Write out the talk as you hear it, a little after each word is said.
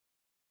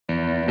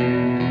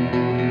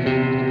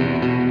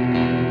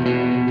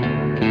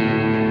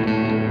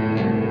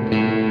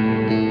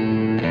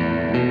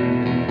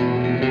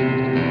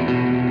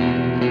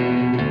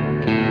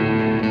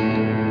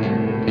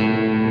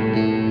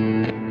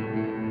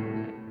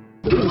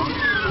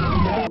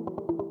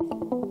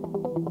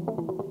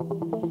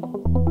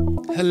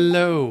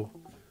Hello.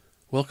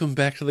 Welcome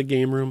back to the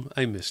game room.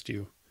 I missed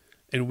you.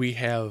 And we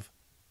have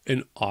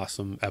an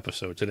awesome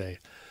episode today.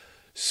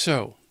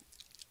 So,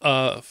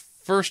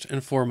 first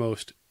and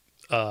foremost,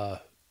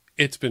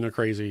 it's been a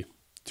crazy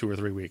 2 or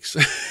 3 weeks.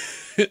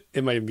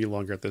 It might even be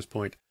longer at this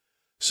point.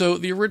 So,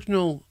 the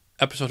original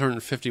episode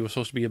 150 was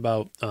supposed to be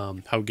about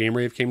how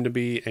Game-Rave came to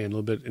be and a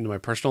little bit into my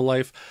personal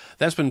life.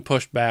 That's been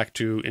pushed back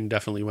to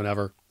indefinitely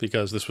whenever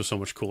because this was so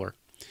much cooler.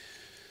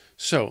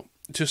 So,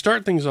 to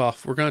start things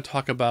off, we're going to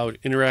talk about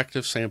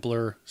Interactive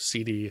Sampler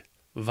CD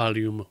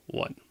Volume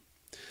 1.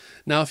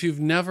 Now, if you've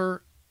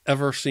never,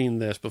 ever seen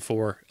this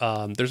before,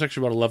 there's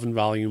actually about 11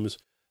 volumes.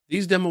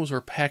 These demos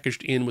are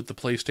packaged in with the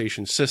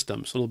PlayStation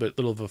system. So a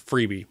little of a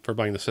freebie for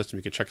buying the system.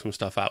 You can check some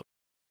stuff out.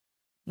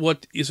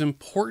 What is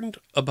important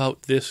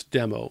about this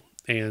demo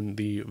and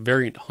the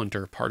Variant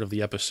Hunter part of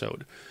the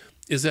episode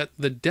is that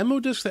the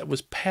demo disc that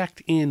was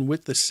packed in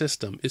with the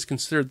system is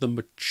considered the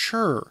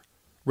mature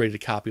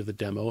rated copy of the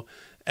demo,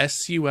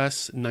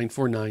 SUS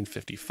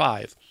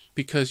 94955,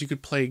 because you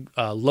could play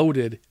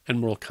Loaded and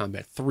Mortal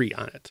Kombat 3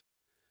 on it.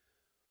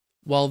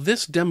 While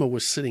this demo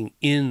was sitting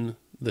in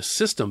the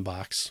system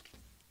box,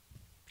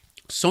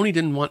 Sony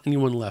didn't want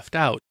anyone left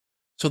out,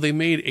 so they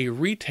made a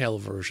retail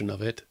version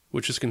of it,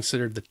 which is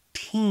considered the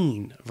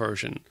teen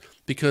version,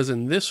 because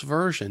in this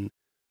version,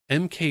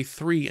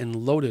 MK3 and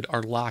Loaded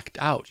are locked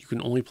out. You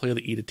can only play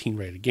the E to teen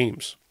rated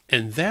games.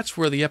 And that's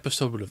where the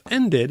episode would have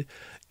ended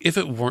if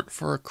it weren't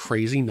for a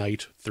crazy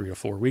night 3 or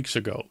 4 weeks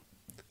ago.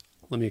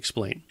 Let me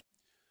explain.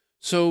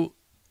 So,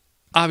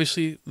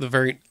 obviously, the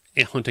variant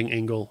hunting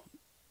angle,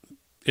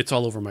 it's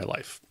all over my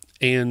life.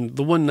 And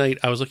the one night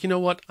I was like, you know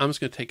what? I'm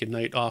just going to take a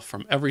night off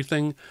from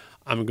everything.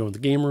 I'm going to go in the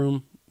game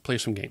room, play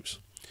some games.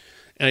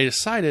 And I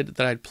decided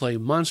that I'd play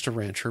Monster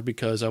Rancher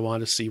because I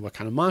wanted to see what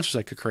kind of monsters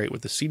I could create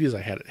with the CDs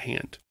I had at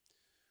hand.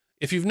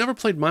 If you've never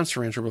played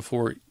Monster Rancher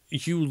before,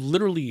 you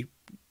literally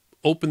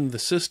open the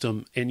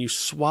system and you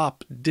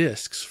swap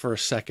discs for a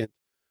second.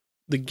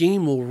 The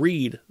game will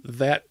read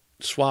that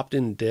swapped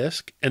in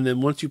disc, and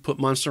then once you put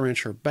Monster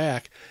Rancher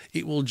back,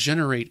 it will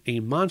generate a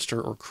monster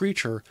or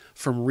creature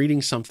from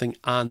reading something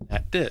on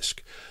that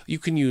disc. You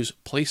can use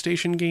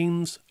PlayStation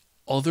games,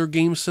 other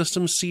game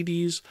system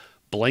CDs,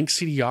 blank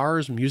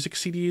CDRs, music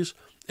CDs.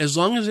 As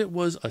long as it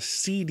was a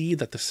CD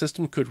that the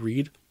system could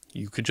read,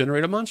 you could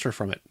generate a monster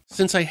from it.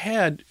 Since I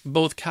had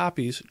both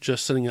copies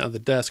just sitting on the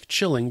desk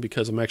chilling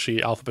because I'm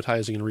actually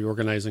alphabetizing and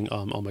reorganizing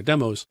all my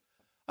demos,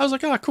 I was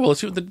like, cool,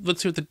 let's see what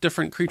the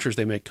different creatures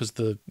they make because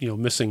the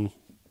missing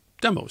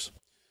demos.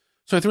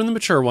 So I threw in the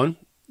mature one,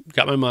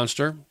 got my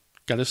monster,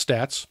 got his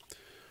stats,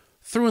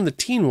 threw in the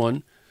teen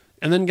one,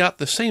 and then got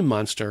the same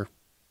monster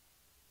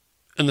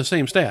and the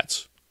same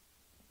stats.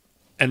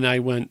 And I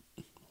went,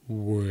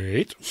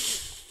 wait.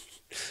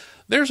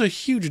 There's a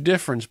huge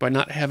difference by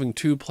not having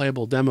 2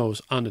 playable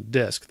demos on a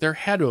disc. There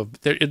had to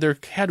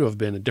have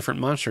been a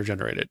different monster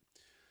generated.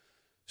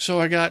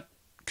 So I got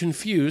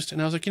confused, and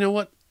I was like, you know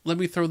what? Let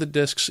me throw the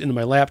discs into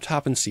my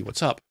laptop and see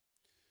what's up.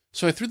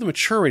 So I threw the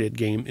mature rated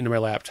game into my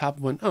laptop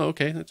and went, oh,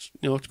 okay, that's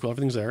it's cool,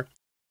 everything's there.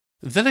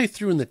 Then I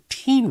threw in the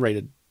teen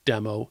rated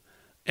demo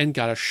and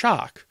got a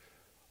shock.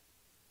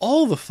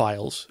 All the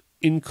files,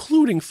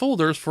 including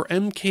folders for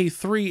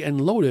MK3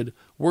 and Loaded,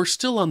 were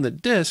still on the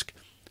disc,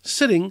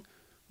 sitting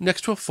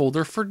next to a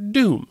folder for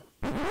Doom.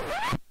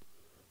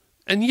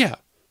 And yeah,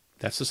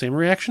 that's the same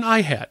reaction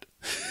I had.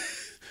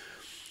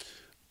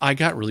 I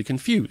got really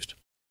confused.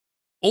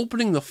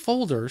 Opening the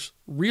folders,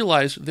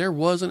 realized there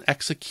was an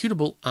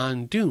executable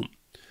on Doom.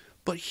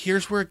 But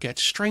here's where it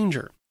gets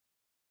stranger.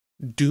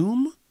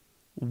 Doom,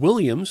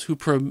 Williams, who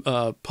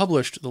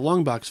published the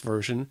Longbox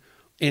version,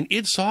 and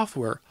id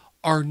Software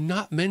are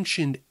not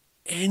mentioned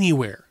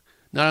anywhere.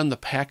 Not on the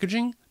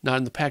packaging, not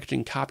in the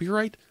packaging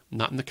copyright,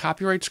 not in the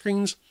copyright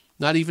screens,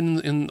 not even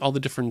in all the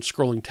different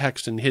scrolling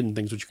text and hidden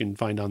things which you can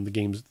find on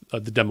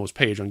the demos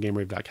page on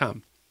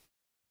Game-Rave.com.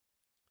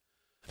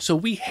 So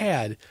we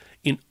had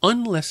an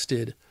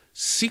unlisted,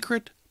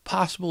 secret,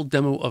 possible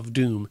demo of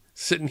Doom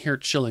sitting here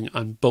chilling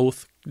on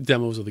both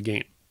demos of the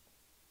game.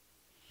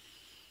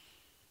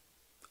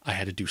 I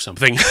had to do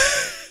something.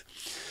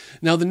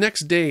 Now, the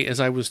next day, as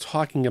I was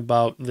talking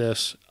about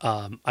this,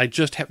 I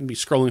just happened to be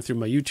scrolling through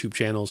my YouTube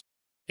channels,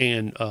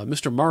 and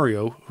Mr.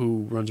 Mario,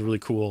 who runs a really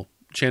cool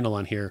channel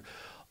on here,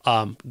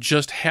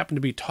 just happened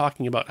to be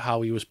talking about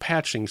how he was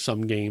patching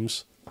some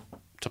games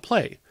to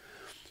play.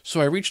 So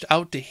I reached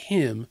out to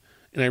him,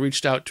 and I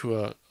reached out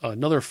to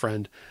another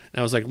friend, and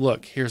I was like,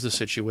 look, here's the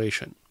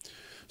situation.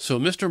 So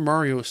Mr.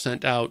 Mario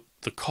sent out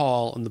the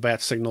call and the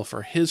bat signal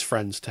for his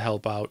friends to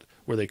help out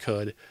where they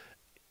could,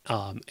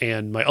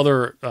 and my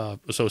other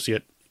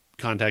associate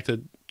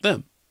contacted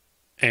them.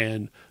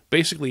 And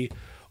basically,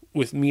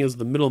 with me as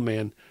the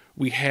middleman,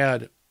 we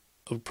had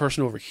a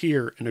person over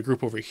here and a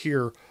group over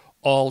here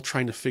all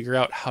trying to figure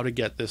out how to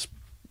get this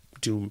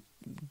Doom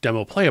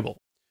demo playable.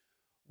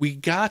 We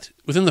got,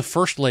 within the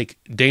first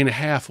day and a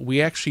half,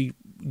 we actually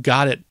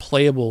got it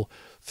playable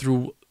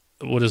through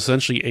what is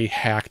essentially a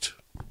hacked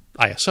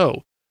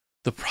ISO.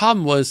 The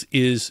problem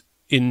is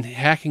in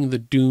hacking the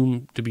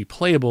Doom to be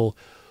playable,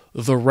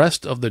 the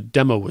rest of the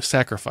demo was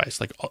sacrificed.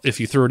 Like, if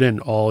you threw it in,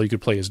 all you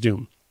could play is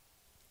Doom.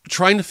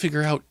 Trying to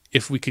figure out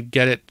if we could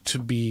get it to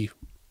be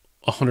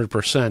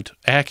 100%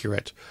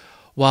 accurate.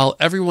 While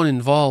everyone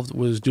involved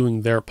was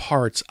doing their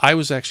parts, I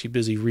was actually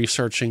busy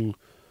researching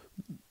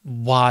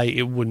why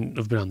it wouldn't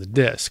have been on the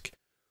disc.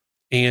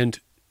 And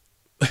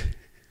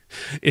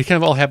it kind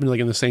of all happened like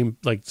in the same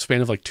like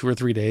span of like 2 or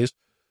 3 days.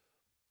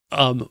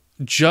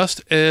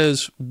 Just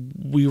as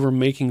we were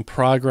making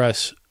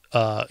progress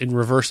in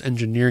reverse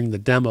engineering the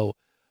demo,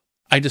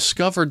 I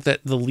discovered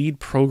that the lead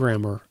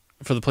programmer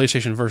for the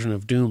PlayStation version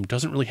of Doom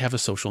doesn't really have a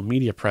social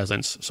media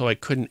presence, so I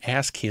couldn't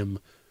ask him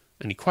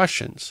any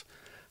questions.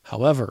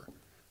 However,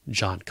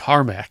 John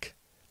Carmack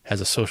has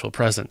a social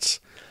presence,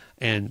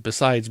 and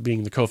besides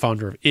being the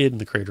co-founder of id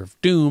and the creator of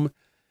Doom,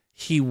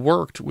 he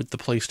worked with the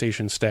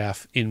PlayStation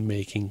staff in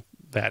making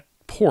that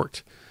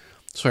port.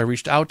 So I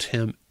reached out to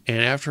him,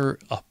 and after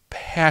a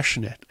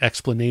passionate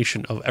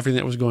explanation of everything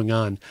that was going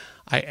on,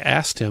 I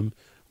asked him,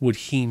 would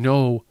he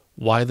know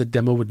why the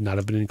demo would not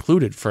have been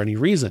included for any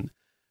reason?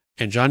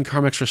 And John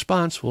Carmack's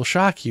response will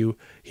shock you.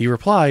 He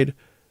replied,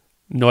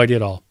 no idea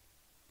at all.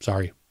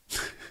 Sorry.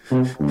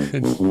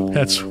 And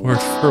that's word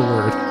for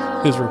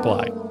word his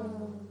reply.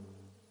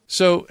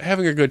 So,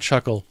 having a good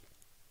chuckle,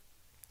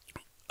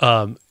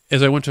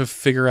 as I went to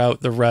figure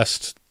out the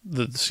rest,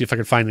 see if I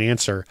could find an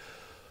answer,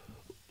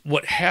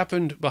 what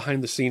happened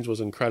behind the scenes was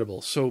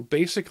incredible. So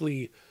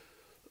basically,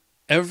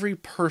 every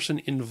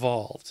person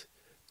involved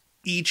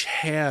each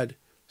had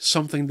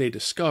something they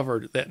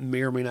discovered that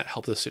may or may not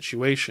help the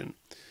situation.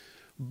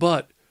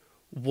 But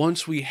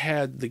once we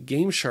had the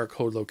GameShark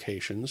code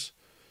locations,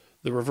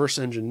 the reverse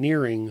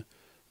engineering,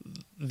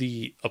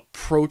 the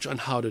approach on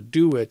how to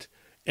do it,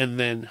 and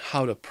then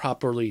how to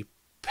properly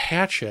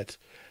patch it,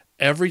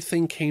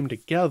 everything came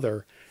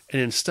together,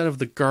 and instead of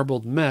the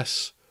garbled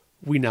mess,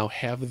 we now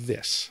have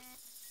this.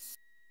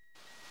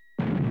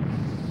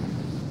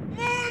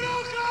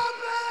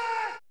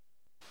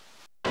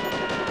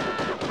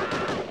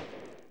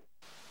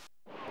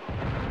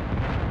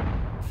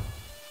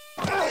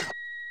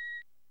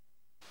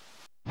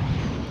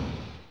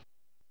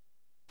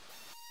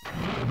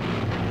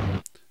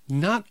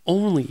 Not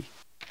only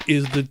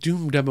is the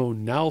Doom demo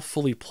now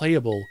fully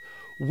playable,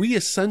 we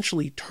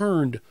essentially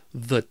turned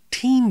the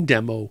teen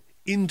demo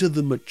into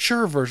the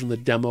mature version of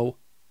the demo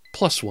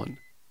 +1,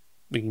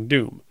 making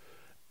Doom.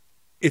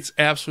 It's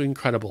absolutely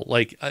incredible.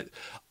 Like,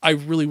 I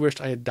really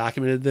wished I had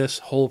documented this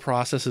whole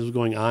process as it was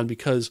going on,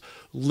 because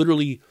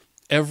literally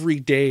every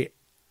day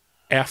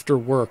after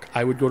work,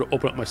 I would go to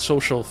open up my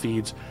social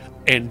feeds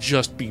and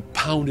just be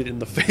pounded in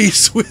the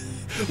face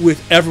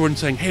with everyone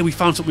saying, hey, we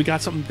found something, we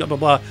got something, blah, blah,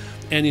 blah.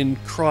 And in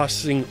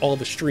crossing all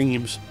the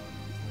streams,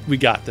 we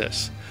got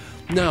this.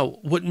 Now,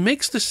 what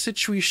makes the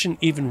situation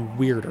even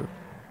weirder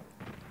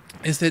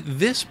is that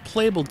this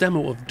playable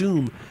demo of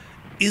Doom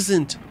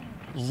isn't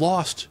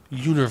lost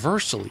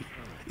universally.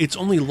 It's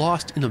only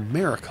lost in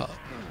America.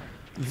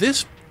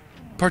 This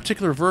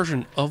particular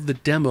version of the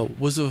demo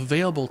was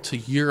available to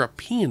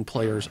European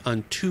players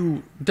on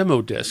 2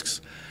 demo discs,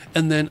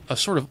 and then a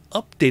sort of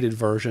updated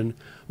version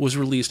was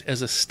released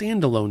as a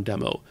standalone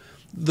demo.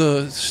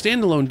 The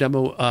standalone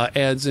demo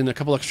adds in a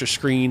couple extra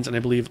screens and I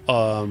believe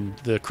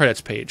the credits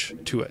page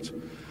to it.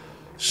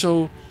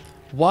 So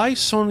why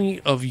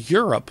Sony of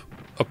Europe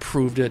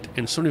approved it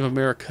and Sony of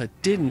America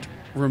didn't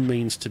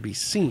remains to be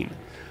seen.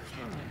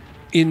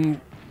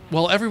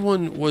 While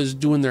everyone was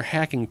doing their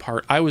hacking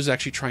part, I was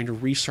actually trying to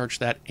research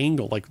that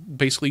angle, like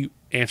basically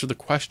answer the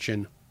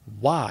question,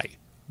 why?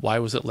 Why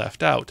was it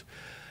left out?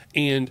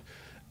 And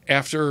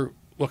after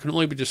what can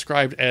only be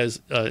described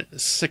as a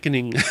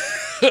sickening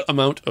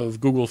amount of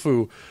Google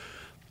foo,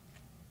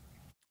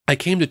 I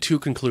came to 2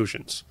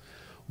 conclusions.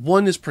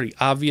 One is pretty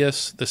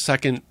obvious. The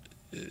second,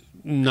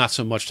 not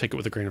so much. Take it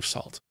with a grain of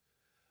salt.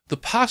 The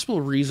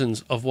possible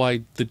reasons of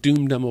why the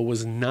Doom demo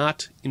was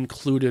not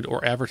included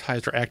or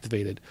advertised or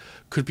activated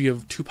could be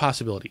of 2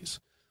 possibilities.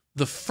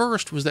 The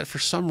first was that for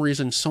some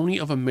reason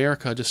Sony of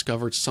America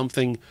discovered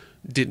something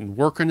didn't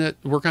work on it,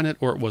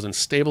 or it wasn't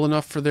stable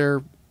enough for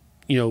their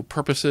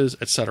purposes,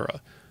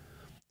 etc.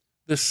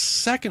 The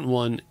second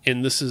one,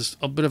 and this is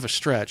a bit of a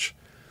stretch,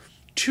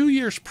 2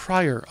 years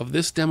prior of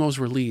this demo's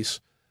release,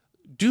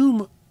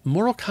 Doom,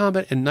 Mortal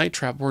Kombat, and Night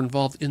Trap were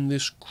involved in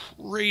this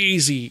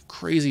crazy,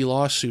 crazy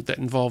lawsuit that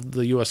involved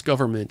the US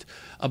government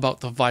about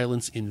the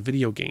violence in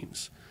video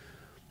games.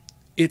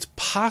 It's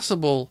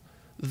possible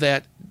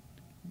that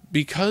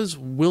because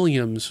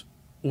Williams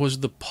was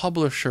the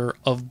publisher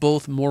of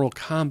both Mortal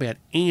Kombat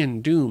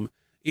and Doom,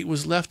 it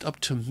was left up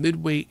to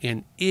Midway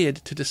and id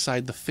to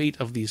decide the fate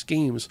of these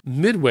games.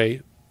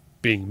 Midway,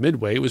 being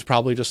Midway, was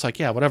probably just like,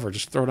 yeah, whatever,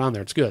 just throw it on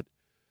there, it's good.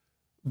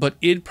 But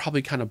id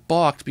probably kind of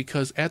balked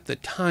because at the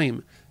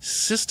time,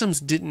 systems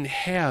didn't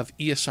have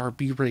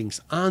ESRB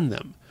ratings on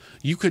them.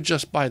 You could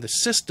just buy the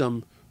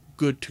system,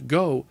 good to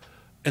go,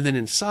 and then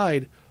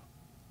inside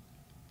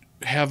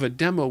have a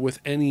demo with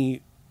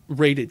any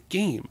rated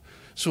game.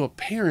 So a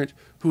parent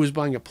who was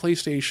buying a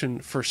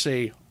PlayStation for,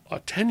 say, a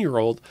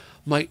 10-year-old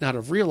might not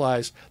have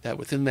realized that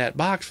within that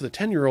box for the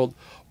 10-year-old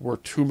were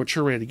 2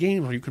 mature rated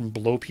games where you can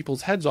blow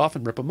people's heads off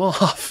and rip them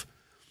off.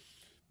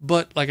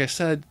 But like I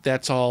said,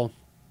 that's all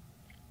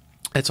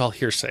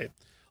hearsay.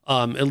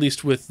 At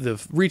least with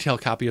the retail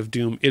copy of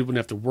Doom, it wouldn't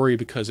have to worry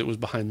because it was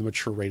behind the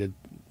mature rated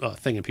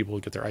thing and people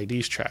would get their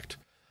IDs checked.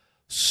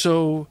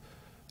 So,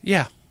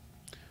 yeah.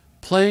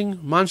 Playing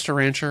Monster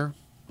Rancher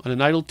on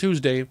an idle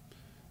Tuesday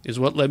is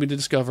what led me to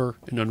discover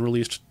an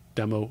unreleased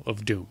demo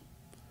of Doom.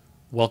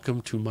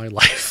 Welcome to my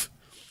life.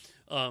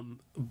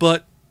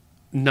 But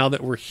now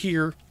that we're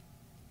here,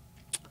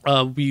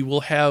 we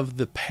will have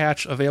the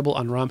patch available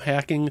on ROM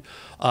hacking.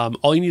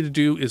 All you need to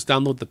do is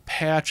download the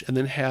patch and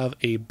then have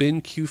a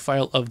bin.q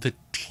file of the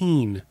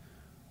teen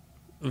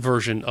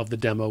version of the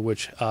demo,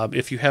 which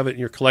if you have it in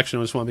your collection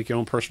and just want to make your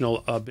own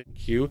personal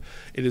bin.q,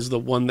 it is the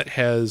one that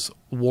has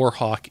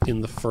Warhawk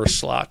in the first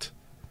slot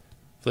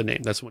for the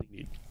name. That's what you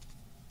need.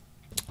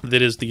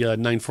 That is the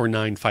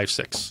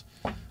 94956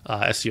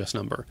 SCS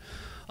number.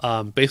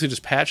 Basically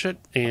just patch it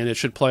and it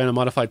should play on a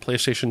modified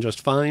PlayStation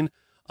just fine.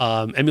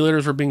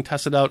 Emulators were being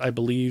tested out. I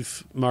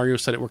believe Mario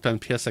said it worked on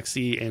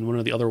PSXE and one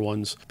of the other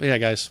ones. But yeah,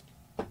 guys,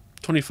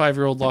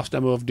 25-year-old lost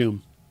demo of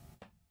Doom.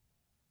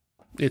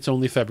 It's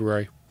only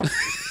February.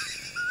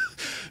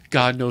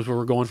 God knows where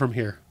we're going from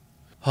here.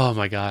 Oh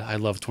my God, I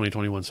love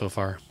 2021 so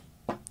far.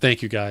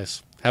 Thank you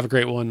guys. Have a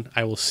great one.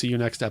 I will see you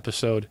next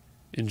episode.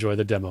 Enjoy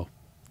the demo.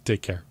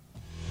 Take care.